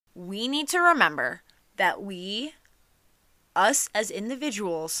We need to remember that us as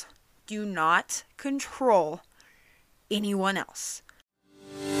individuals, do not control anyone else.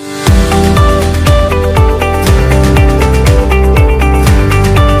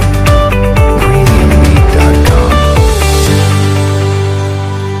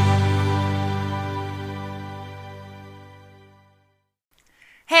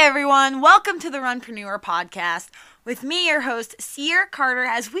 Hey everyone, welcome to the Runpreneur podcast with me, your host, Sierra Carter,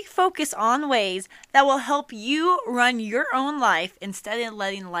 as we focus on ways that will help you run your own life instead of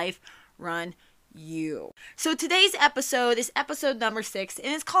letting life run you. So today's episode is episode number 6,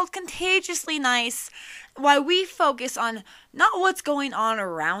 and it's called Contagiously Nice, why we focus on not what's going on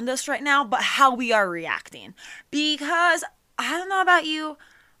around us right now, but how we are reacting. Because I don't know about you,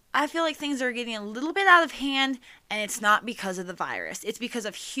 I feel like things are getting a little bit out of hand, and it's not because of the virus. It's because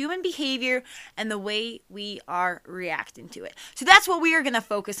of human behavior and the way we are reacting to it. So that's what we are going to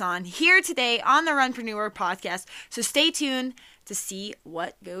focus on here today on the Runpreneur podcast. So stay tuned to see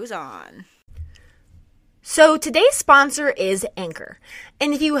what goes on. So today's sponsor is Anchor.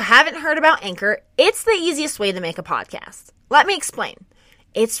 And if you haven't heard about Anchor, it's the easiest way to make a podcast. Let me explain.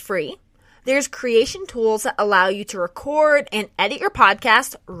 It's free. There's creation tools that allow you to record and edit your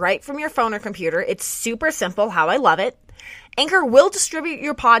podcast right from your phone or computer. It's super simple, how I love it. Anchor will distribute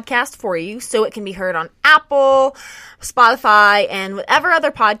your podcast for you so it can be heard on Apple, Spotify, and whatever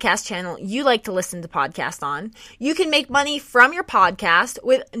other podcast channel you like to listen to podcasts on. You can make money from your podcast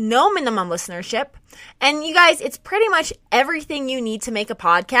with no minimum listenership. And you guys, it's pretty much everything you need to make a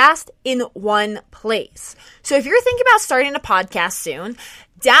podcast in one place. So if you're thinking about starting a podcast soon,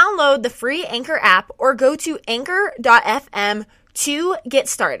 download the free Anchor app or go to anchor.fm to get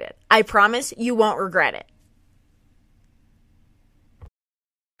started. I promise you won't regret it.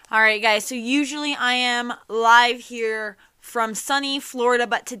 All right, guys, so usually I am live here from sunny Florida,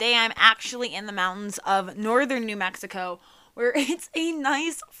 but today I'm actually in the mountains of northern New Mexico, where it's a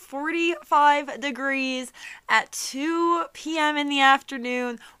nice 45 degrees at 2 p.m. in the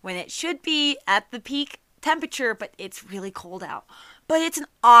afternoon when it should be at the peak temperature, but it's really cold out. But it's an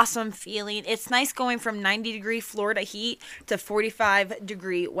awesome feeling. It's nice going from 90-degree Florida heat to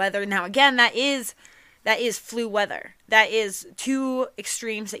 45-degree weather. Now, again, that is flu weather. That is two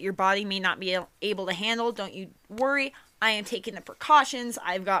extremes that your body may not be able to handle. Don't you worry. I am taking the precautions.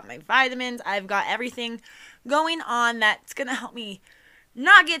 I've got my vitamins. I've got everything going on that's going to help me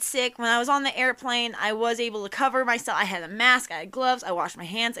not get sick. When I was on the airplane, I was able to cover myself. I had a mask. I had gloves. I washed my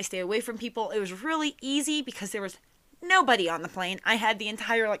hands. I stayed away from people. It was really easy because there was nobody on the plane. I had the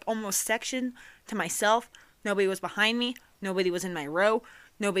entire almost section to myself. Nobody was behind me. Nobody was in my row.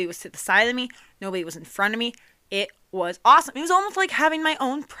 Nobody was to the side of me. Nobody was in front of me. It was awesome. It was almost like having my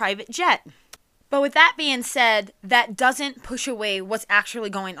own private jet. But with that being said, that doesn't push away what's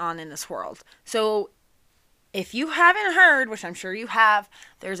actually going on in this world. So if you haven't heard, which I'm sure you have,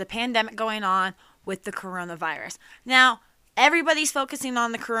 there's a pandemic going on with the coronavirus. Now, everybody's focusing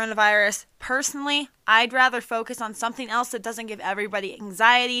on the coronavirus. Personally, I'd rather focus on something else that doesn't give everybody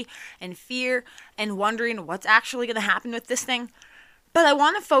anxiety and fear and wondering what's actually going to happen with this thing. But I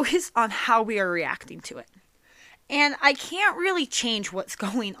want to focus on how we are reacting to it. And I can't really change what's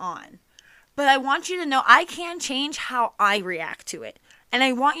going on. But I want you to know I can change how I react to it. And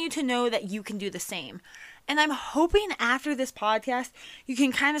I want you to know that you can do the same. And I'm hoping after this podcast, you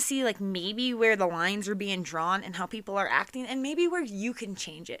can kind of see maybe where the lines are being drawn and how people are acting, and maybe where you can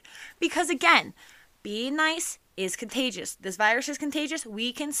change it. Because again, being nice is contagious. This virus is contagious.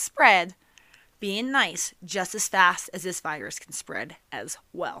 We can spread being nice just as fast as this virus can spread as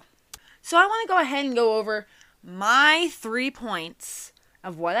well. So I want to go ahead and go over my 3 points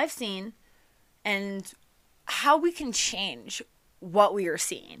of what I've seen and how we can change what we are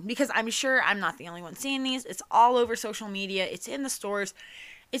seeing. Because I'm sure I'm not the only one seeing these. It's all over social media. It's in the stores.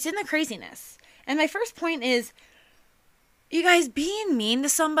 It's in the craziness. And my first point is, you guys, being mean to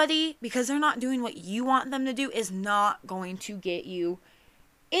somebody because they're not doing what you want them to do is not going to get you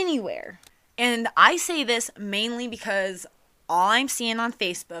anywhere. And I say this mainly because all I'm seeing on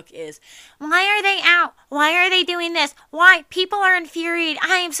Facebook is, why are they out? Why are they doing this? Why? People are infuriated.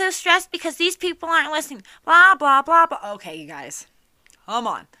 I am so stressed because these people aren't listening. Blah, blah, blah, blah. Okay, you guys, come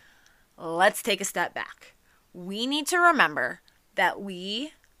on. Let's take a step back. We need to remember that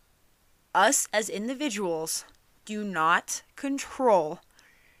us as individuals, do not control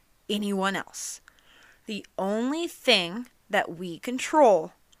anyone else. The only thing that we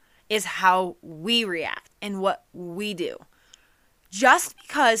control is how we react and what we do. Just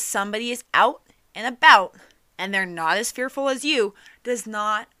because somebody is out and about and they're not as fearful as you does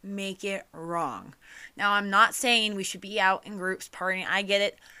not make it wrong. Now, I'm not saying we should be out in groups partying. I get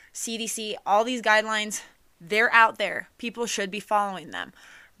it. CDC, all these guidelines, they're out there. People should be following them.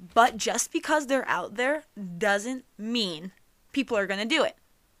 But just because they're out there doesn't mean people are going to do it.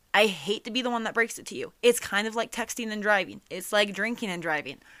 I hate to be the one that breaks it to you. It's kind of like texting and driving. It's like drinking and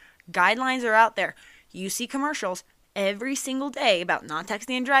driving. Guidelines are out there. You see commercials every single day about not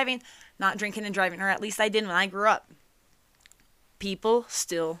texting and driving, not drinking and driving, or at least I did when I grew up. People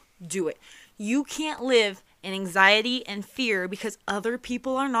still do it. You can't live in anxiety and fear because other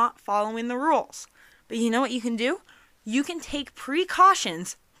people are not following the rules. But you know what you can do? You can take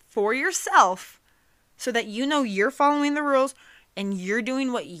precautions for yourself so that you know you're following the rules and you're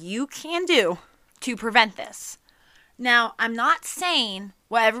doing what you can do to prevent this. Now, I'm not saying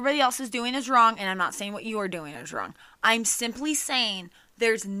what everybody else is doing is wrong, and I'm not saying what you are doing is wrong. I'm simply saying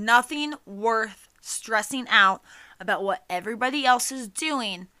there's nothing worth stressing out about what everybody else is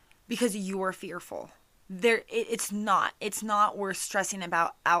doing because you are fearful. It's not worth stressing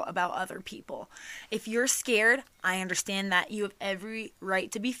out about other people. If you're scared, I understand that you have every right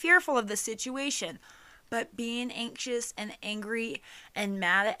to be fearful of the situation. But being anxious and angry and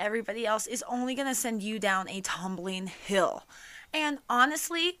mad at everybody else is only going to send you down a tumbling hill. And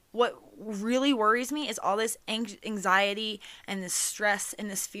honestly, what really worries me is all this anxiety and this stress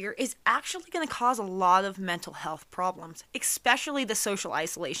and this fear is actually going to cause a lot of mental health problems, especially the social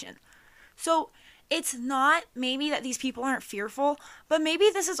isolation. So it's not maybe that these people aren't fearful, but maybe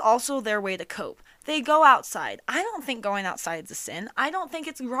this is also their way to cope. They go outside. I don't think going outside is a sin. I don't think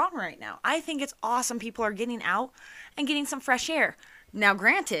it's wrong right now. I think it's awesome people are getting out and getting some fresh air. Now,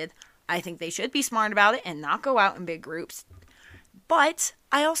 granted, I think they should be smart about it and not go out in big groups. But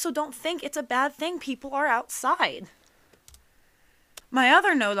I also don't think it's a bad thing people are outside. My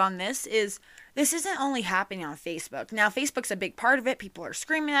other note on this isn't only happening on Facebook. Now, Facebook's a big part of it. People are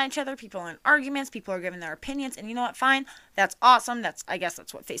screaming at each other. People are in arguments. People are giving their opinions. And you know what? Fine. That's awesome. I guess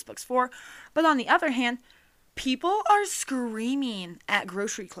that's what Facebook's for. But on the other hand, people are screaming at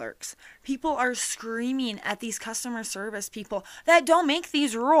grocery clerks. People are screaming at these customer service people that don't make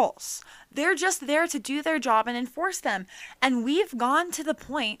these rules. They're just there to do their job and enforce them. And we've gone to the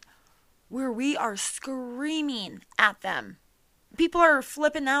point where we are screaming at them. People are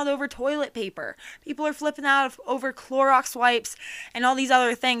flipping out over toilet paper. People are flipping out over Clorox wipes and all these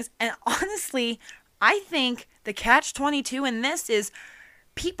other things. And honestly, I think the catch-22 in this is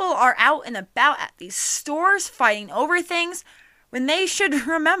people are out and about at these stores fighting over things when they should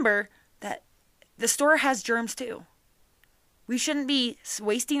remember that the store has germs too. We shouldn't be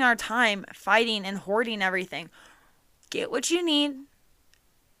wasting our time fighting and hoarding everything. Get what you need.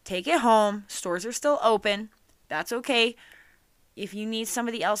 Take it home. Stores are still open. That's okay. If you need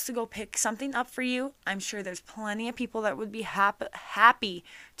somebody else to go pick something up for you, I'm sure there's plenty of people that would be happy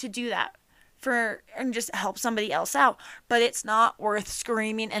to do that and just help somebody else out. But it's not worth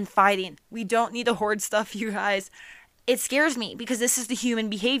screaming and fighting. We don't need to hoard stuff, you guys. It scares me because this is the human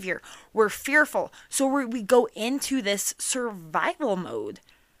behavior. We're fearful. So we go into this survival mode.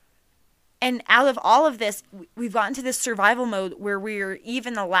 And out of all of this, we've gotten to this survival mode where we're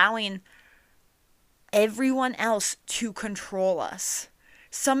even allowing everyone else to control us.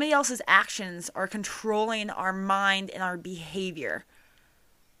 Somebody else's actions are controlling our mind and our behavior.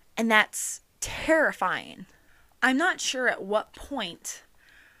 And that's terrifying. I'm not sure at what point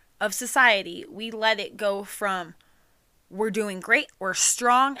of society we let it go from we're doing great, we're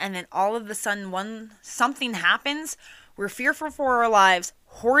strong, and then all of a sudden something happens, we're fearful for our lives,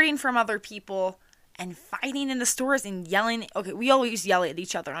 hoarding from other people, and fighting in the stores and yelling. Okay, we always yell at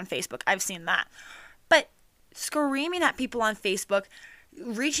each other on Facebook. I've seen that. But screaming at people on Facebook,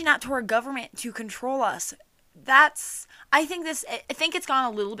 reaching out to our government to control us, I think it's gone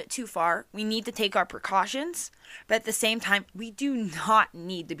a little bit too far. We need to take our precautions, but at the same time, we do not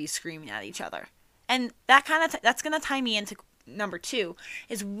need to be screaming at each other. And that's going to tie me into number 2,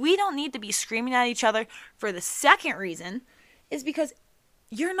 is we don't need to be screaming at each other for the second reason, is because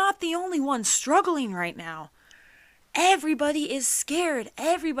you're not the only one struggling right now. Everybody is scared.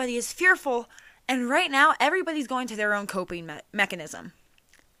 Everybody is fearful. And right now, everybody's going to their own coping mechanism.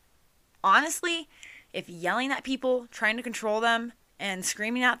 Honestly, if yelling at people, trying to control them, and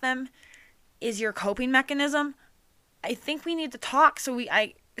screaming at them is your coping mechanism, I think we need to talk so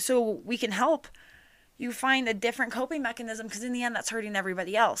we can help you find a different coping mechanism, because in the end, that's hurting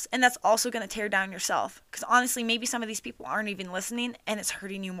everybody else. And that's also going to tear down yourself. Because honestly, maybe some of these people aren't even listening, and it's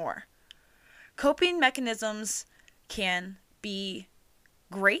hurting you more. Coping mechanisms can be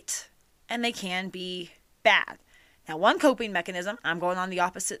great, and they can be bad. Now, one coping mechanism, I'm going on the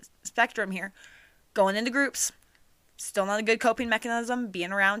opposite spectrum here, going into groups, Still not a good coping mechanism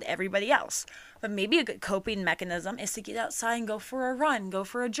being around everybody else. But maybe a good coping mechanism is to get outside and go for a run, go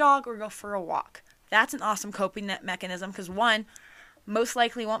for a jog, or go for a walk. That's an awesome coping mechanism because 1, most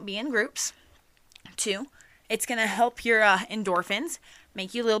likely won't be in groups. 2, it's going to help your endorphins,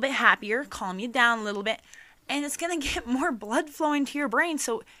 make you a little bit happier, calm you down a little bit, and it's going to get more blood flowing to your brain.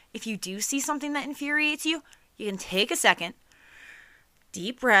 So if you do see something that infuriates you, you can take a second,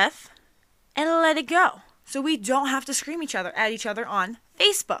 deep breath, and let it go. So we don't have to scream at each other on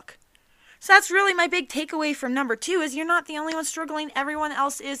Facebook. So that's really my big takeaway from number 2 is you're not the only one struggling. Everyone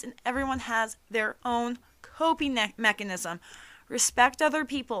else is, and everyone has their own coping mechanism. Respect other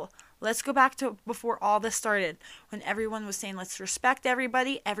people. Let's go back to before all this started, when everyone was saying, let's respect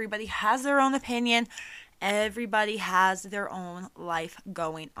everybody. Everybody has their own opinion. Everybody has their own life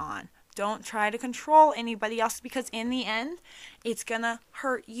going on. Don't try to control anybody else because in the end, it's going to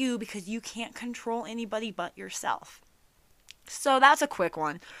hurt you because you can't control anybody but yourself. So that's a quick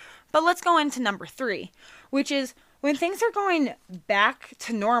one. But let's go into number 3, which is when things are going back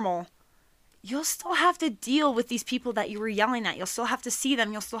to normal, you'll still have to deal with these people that you were yelling at. You'll still have to see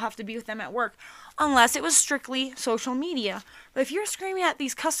them. You'll still have to be with them at work, unless it was strictly social media. But if you're screaming at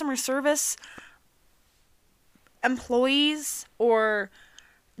these customer service employees or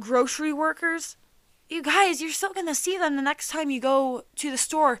grocery workers, you guys, you're still going to see them the next time you go to the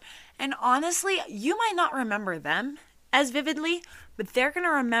store. And honestly, you might not remember them as vividly, but they're going to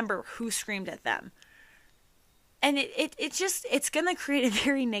remember who screamed at them. And it's going to create a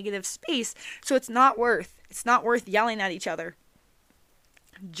very negative space. So it's not worth yelling at each other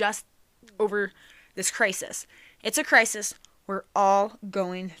just over this crisis. It's a crisis. We're all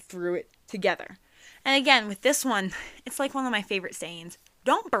going through it together. And again, with this one, it's like one of my favorite sayings.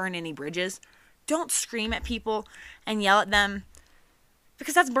 Don't burn any bridges. Don't scream at people and yell at them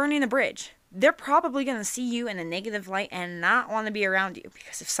because that's burning a bridge. They're probably going to see you in a negative light and not want to be around you.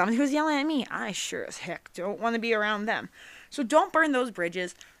 Because if somebody was yelling at me, I sure as heck don't want to be around them. So don't burn those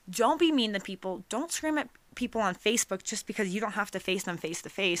bridges. Don't be mean to people. Don't scream at people on Facebook just because you don't have to face them face to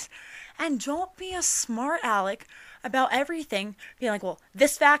face. And don't be a smart aleck about everything. Being like, well,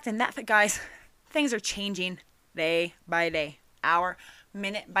 this fact and that fact. Guys, things are changing day by day, hour,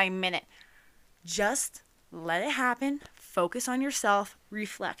 minute by minute. Just let it happen. Focus on yourself.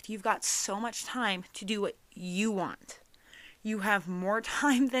 Reflect. You've got so much time to do what you want. You have more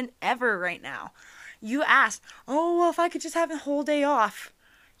time than ever right now. You ask, oh, well, if I could just have a whole day off.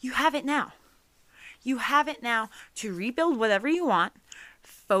 You have it now. You have it now to rebuild whatever you want.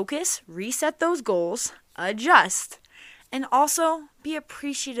 Focus, reset those goals, adjust, and also be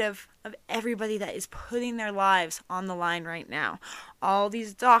appreciative of everybody that is putting their lives on the line right now. All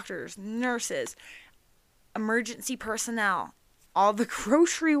these doctors, nurses, emergency personnel, all the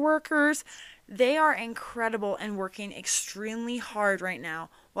grocery workers, they are incredible and working extremely hard right now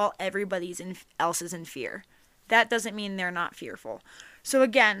while everybody else is in fear. That doesn't mean they're not fearful. So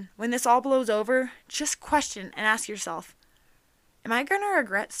again, when this all blows over, just question and ask yourself, am I going to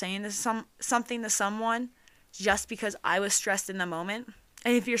regret saying something to someone just because I was stressed in the moment?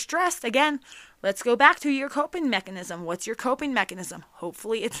 And if you're stressed, again, let's go back to your coping mechanism. What's your coping mechanism?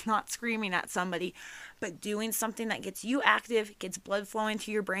 Hopefully it's not screaming at somebody, but doing something that gets you active, gets blood flowing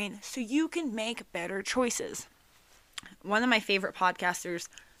to your brain so you can make better choices. One of my favorite podcasters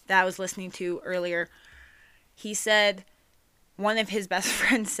that I was listening to earlier, he said, one of his best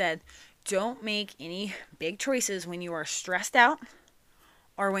friends said, don't make any big choices when you are stressed out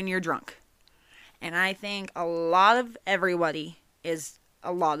or when you're drunk. And I think a lot of everybody is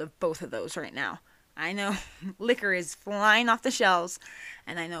a lot of both of those right now. I know liquor is flying off the shelves,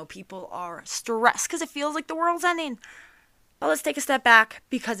 and I know people are stressed because it feels like the world's ending. But let's take a step back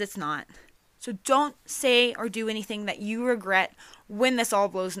because it's not. So don't say or do anything that you regret when this all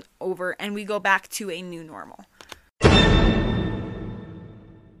blows over and we go back to a new normal.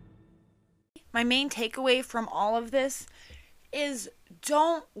 My main takeaway from all of this is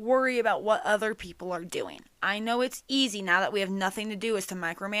don't worry about what other people are doing. I know it's easy now that we have nothing to do is to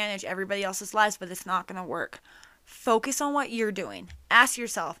micromanage everybody else's lives, but it's not going to work. Focus on what you're doing. Ask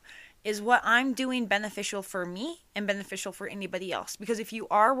yourself, is what I'm doing beneficial for me and beneficial for anybody else? Because if you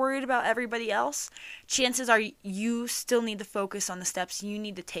are worried about everybody else, chances are you still need to focus on the steps you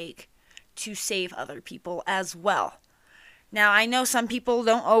need to take to save other people as well. Now, I know some people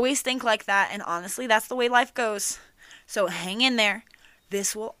don't always think like that, and honestly, that's the way life goes. So hang in there.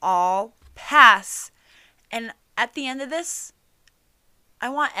 This will all pass. And at the end of this, I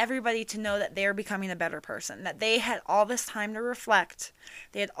want everybody to know that they're becoming a better person, that they had all this time to reflect.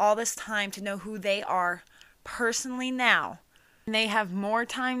 They had all this time to know who they are personally now. And they have more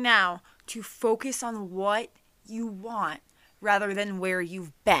time now to focus on what you want rather than where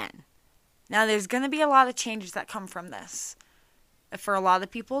you've been. Now, there's going to be a lot of changes that come from this. For a lot of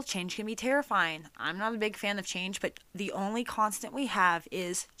people, change can be terrifying. I'm not a big fan of change, but the only constant we have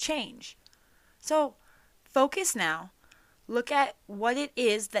is change. So, focus now. Look at what it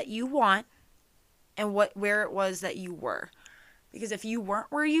is that you want and where it was that you were. Because if you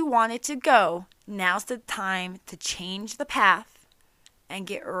weren't where you wanted to go, now's the time to change the path and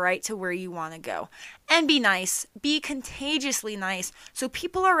get right to where you want to go. And be nice. Be contagiously nice so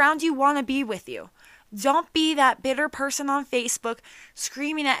people around you want to be with you. Don't be that bitter person on Facebook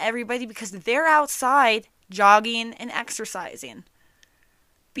screaming at everybody because they're outside jogging and exercising.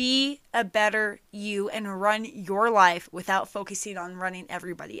 Be a better you and run your life without focusing on running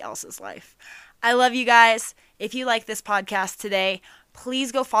everybody else's life. I love you guys. If you like this podcast today,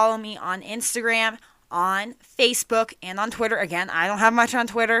 please go follow me on Instagram, on Facebook, and on Twitter. Again, I don't have much on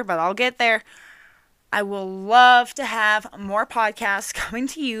Twitter, but I'll get there. I will love to have more podcasts coming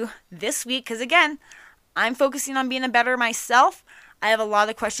to you this week because, again, I'm focusing on being a better myself. I have a lot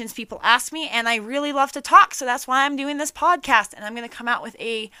of questions people ask me, and I really love to talk, so that's why I'm doing this podcast, and I'm going to come out with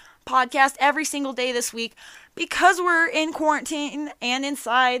a podcast every single day this week because we're in quarantine and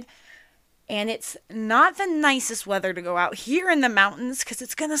inside, and it's not the nicest weather to go out here in the mountains because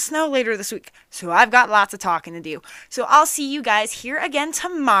it's going to snow later this week, so I've got lots of talking to do. So I'll see you guys here again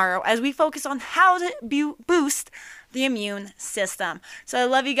tomorrow as we focus on how to boost the immune system. So I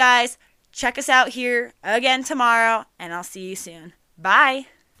love you guys. Check us out here again tomorrow, and I'll see you soon. Bye.